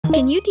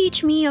Can you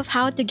teach me of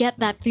how to get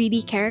that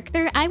 3D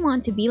character? I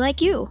want to be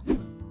like you.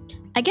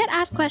 I get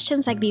asked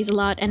questions like these a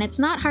lot, and it's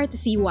not hard to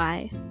see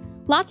why.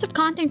 Lots of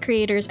content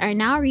creators are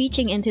now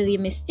reaching into the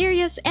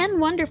mysterious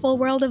and wonderful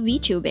world of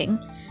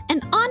VTubing,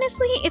 and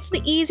honestly, it's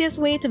the easiest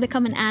way to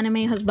become an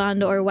anime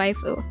husbando or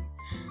waifu.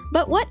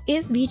 But what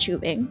is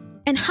VTubing?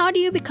 And how do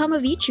you become a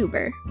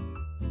VTuber?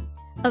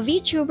 A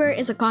VTuber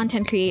is a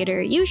content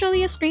creator,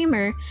 usually a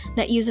streamer,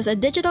 that uses a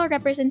digital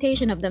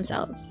representation of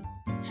themselves.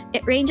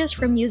 It ranges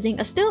from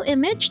using a still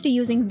image to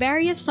using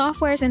various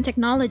softwares and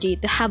technology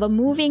to have a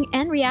moving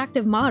and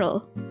reactive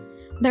model.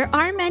 There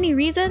are many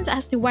reasons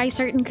as to why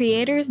certain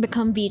creators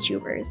become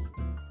VTubers.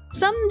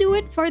 Some do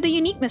it for the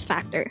uniqueness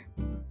factor.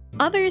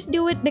 Others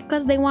do it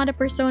because they want a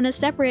persona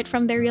separate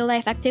from their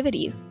real-life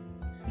activities.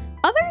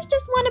 Others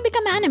just want to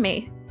become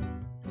anime.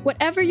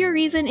 Whatever your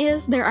reason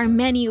is, there are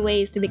many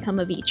ways to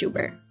become a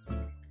VTuber.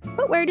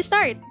 But where to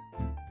start?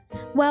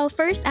 Well,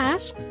 first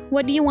ask,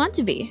 what do you want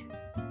to be?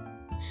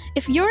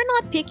 If you're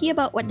not picky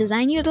about what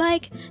design you'd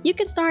like, you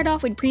can start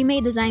off with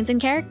pre-made designs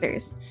and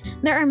characters.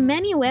 There are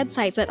many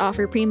websites that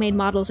offer pre-made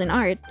models and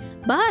art,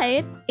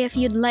 but if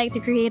you'd like to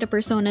create a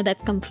persona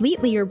that's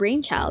completely your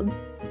brainchild,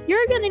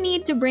 you're gonna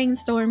need to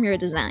brainstorm your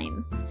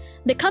design.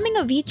 Becoming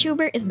a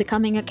VTuber is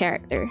becoming a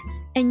character,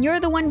 and you're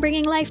the one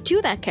bringing life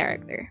to that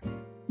character.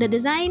 The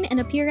design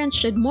and appearance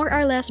should more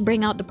or less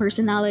bring out the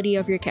personality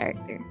of your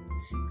character.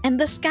 And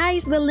the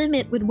sky's the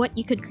limit with what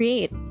you could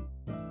create.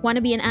 Want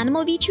to be an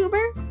animal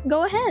VTuber?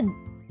 Go ahead.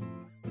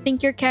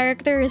 Think your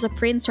character is a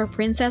prince or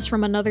princess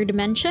from another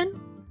dimension?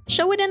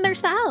 Show it in their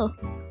style.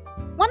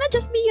 Wanna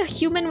just be a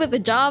human with a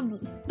job?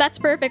 That's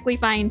perfectly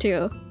fine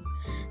too.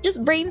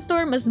 Just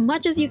brainstorm as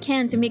much as you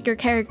can to make your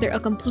character a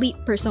complete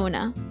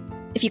persona.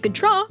 If you could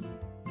draw,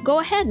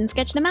 go ahead and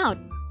sketch them out.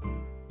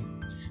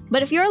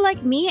 But if you're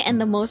like me and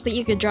the most that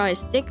you could draw is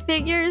stick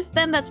figures,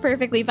 then that's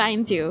perfectly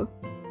fine too.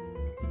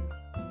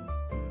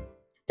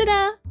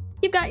 Ta-da!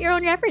 You've got your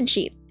own reference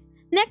sheet.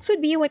 Next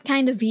would be what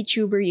kind of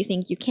VTuber you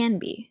think you can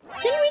be.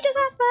 Didn't we just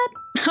ask that?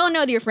 Oh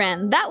no, dear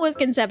friend, that was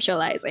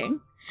conceptualizing.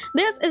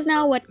 This is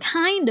now what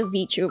kind of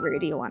VTuber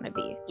do you want to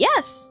be?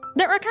 Yes,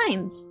 there are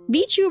kinds.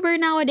 VTuber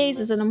nowadays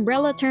is an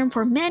umbrella term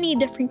for many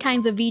different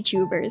kinds of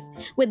VTubers,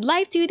 with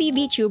live 2D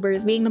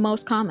VTubers being the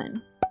most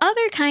common.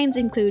 Other kinds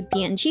include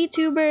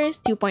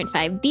PNGtubers,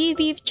 2.5D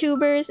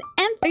VTubers,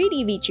 and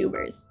 3D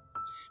VTubers.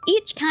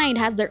 Each kind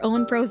has their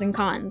own pros and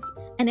cons,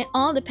 and it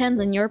all depends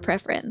on your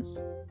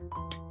preference.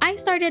 I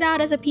started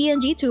out as a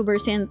PNGtuber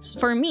since,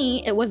 for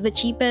me, it was the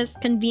cheapest,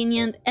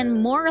 convenient,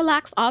 and more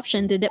relaxed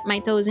option to dip my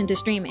toes into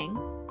streaming.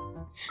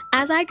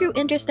 As I grew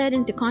interested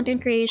into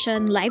content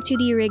creation, live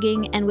 2D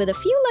rigging, and with a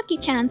few lucky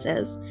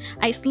chances,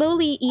 I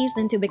slowly eased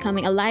into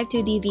becoming a live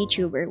 2D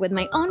VTuber with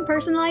my own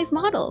personalized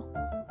model.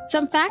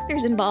 Some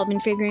factors involved in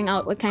figuring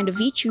out what kind of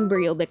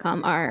VTuber you'll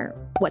become are: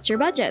 what's your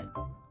budget?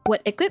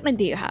 What equipment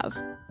do you have?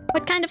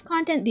 What kind of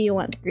content do you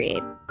want to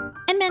create?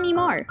 And many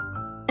more.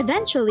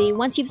 Eventually,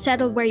 once you've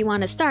settled where you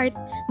want to start,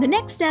 the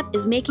next step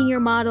is making your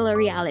model a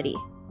reality.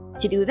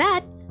 To do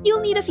that,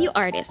 you'll need a few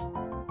artists.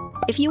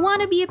 If you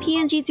want to be a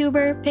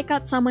PNGtuber, pick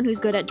out someone who's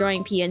good at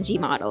drawing PNG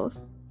models.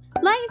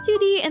 Live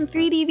 2D and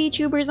 3D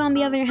VTubers, on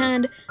the other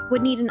hand,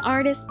 would need an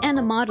artist and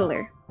a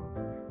modeler.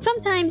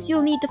 Sometimes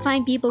you'll need to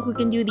find people who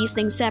can do these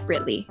things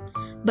separately,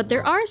 but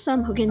there are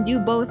some who can do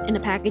both in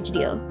a package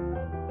deal.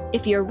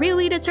 If you're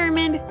really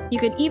determined, you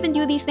could even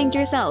do these things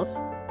yourself.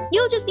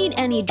 You'll just need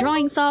any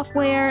drawing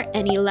software,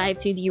 any live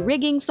 2D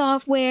rigging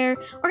software,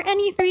 or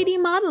any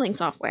 3D modeling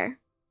software.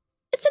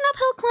 It's an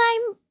uphill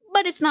climb,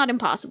 but it's not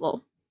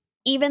impossible.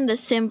 Even the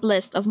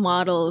simplest of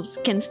models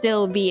can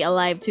still be a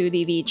live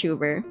 2D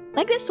VTuber,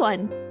 like this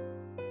one,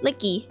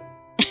 Licky.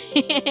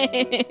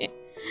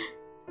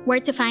 Where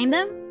to find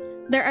them?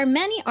 There are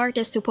many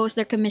artists who post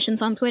their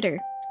commissions on Twitter,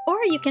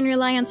 or you can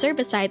rely on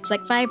service sites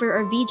like Fiverr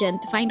or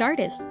VGen to find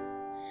artists.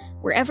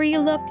 Wherever you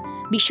look,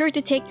 be sure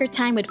to take your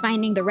time with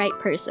finding the right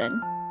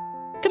person.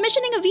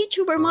 Commissioning a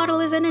VTuber model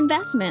is an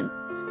investment,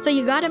 so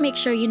you gotta make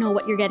sure you know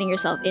what you're getting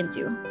yourself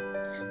into.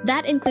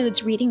 That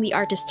includes reading the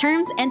artist's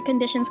terms and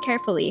conditions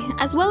carefully,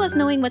 as well as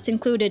knowing what's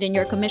included in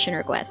your commission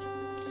request.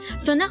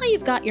 So now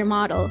you've got your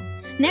model,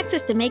 next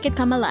is to make it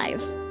come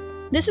alive.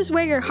 This is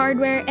where your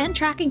hardware and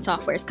tracking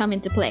softwares come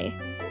into play.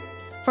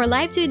 For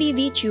live 2D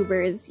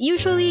VTubers,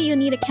 usually you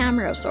need a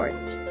camera of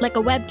sorts, like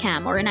a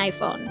webcam or an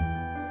iPhone.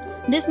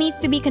 This needs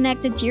to be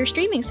connected to your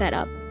streaming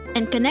setup,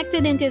 and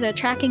connected into the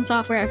tracking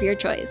software of your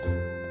choice.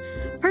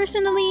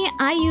 Personally,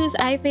 I use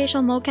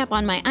iFacial mocap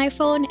on my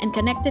iPhone and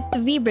connect it to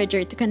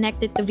VBridger to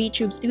connect it to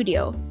VTube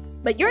Studio.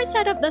 But your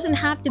setup doesn't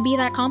have to be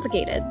that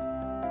complicated.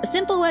 A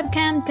simple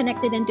webcam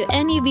connected into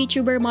any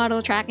VTuber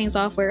model tracking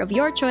software of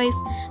your choice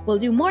will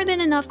do more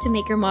than enough to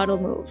make your model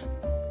move.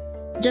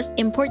 Just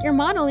import your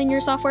model in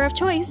your software of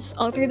choice,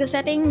 alter the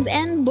settings,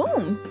 and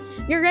boom!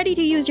 You're ready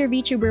to use your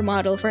VTuber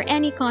model for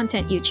any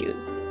content you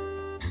choose.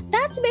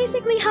 That's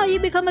basically how you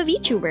become a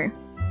VTuber.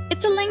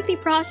 It's a lengthy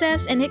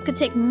process and it could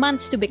take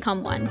months to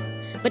become one.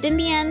 But in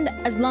the end,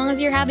 as long as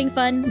you're having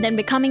fun, then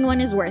becoming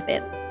one is worth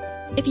it.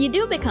 If you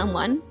do become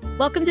one,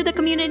 Welcome to the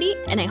community,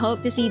 and I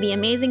hope to see the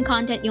amazing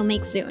content you'll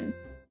make soon.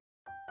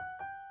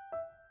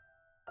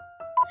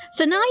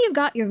 So now you've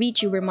got your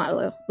VTuber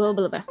model, blah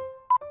blah blah.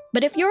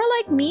 But if you're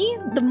like me,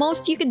 the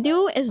most you could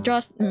do is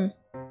just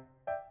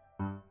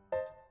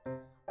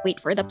wait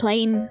for the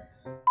plane.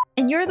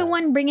 And you're the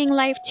one bringing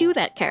life to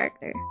that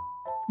character.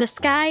 The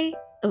sky...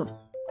 Oh.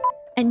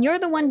 And you're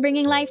the one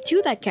bringing life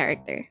to that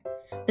character.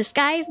 The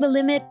sky is the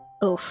limit...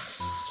 Oh.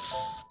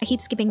 I keep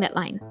skipping that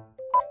line.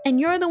 And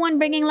you're the one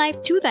bringing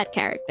life to that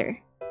character.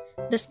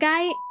 The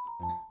sky...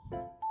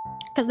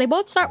 Because they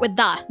both start with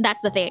the.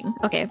 That's the thing.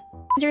 Okay.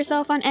 Use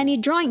yourself on any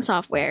drawing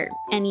software.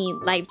 Any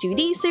live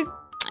 2D...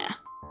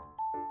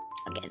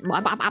 Again.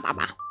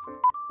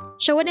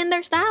 Show it in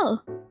their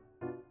style.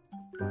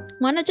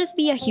 Wanna just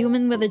be a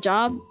human with a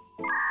job?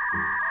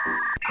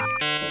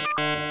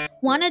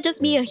 Wanna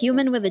just be a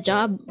human with a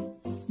job?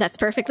 That's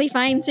perfectly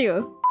fine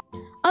too.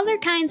 Other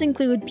kinds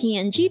include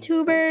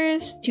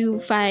PNGtubers,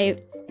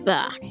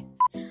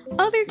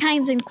 Other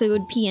kinds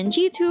include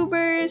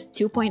PNGtubers,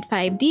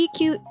 2.5D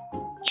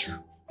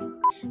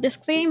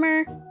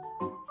Disclaimer.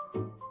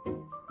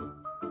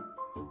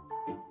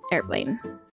 Airplane.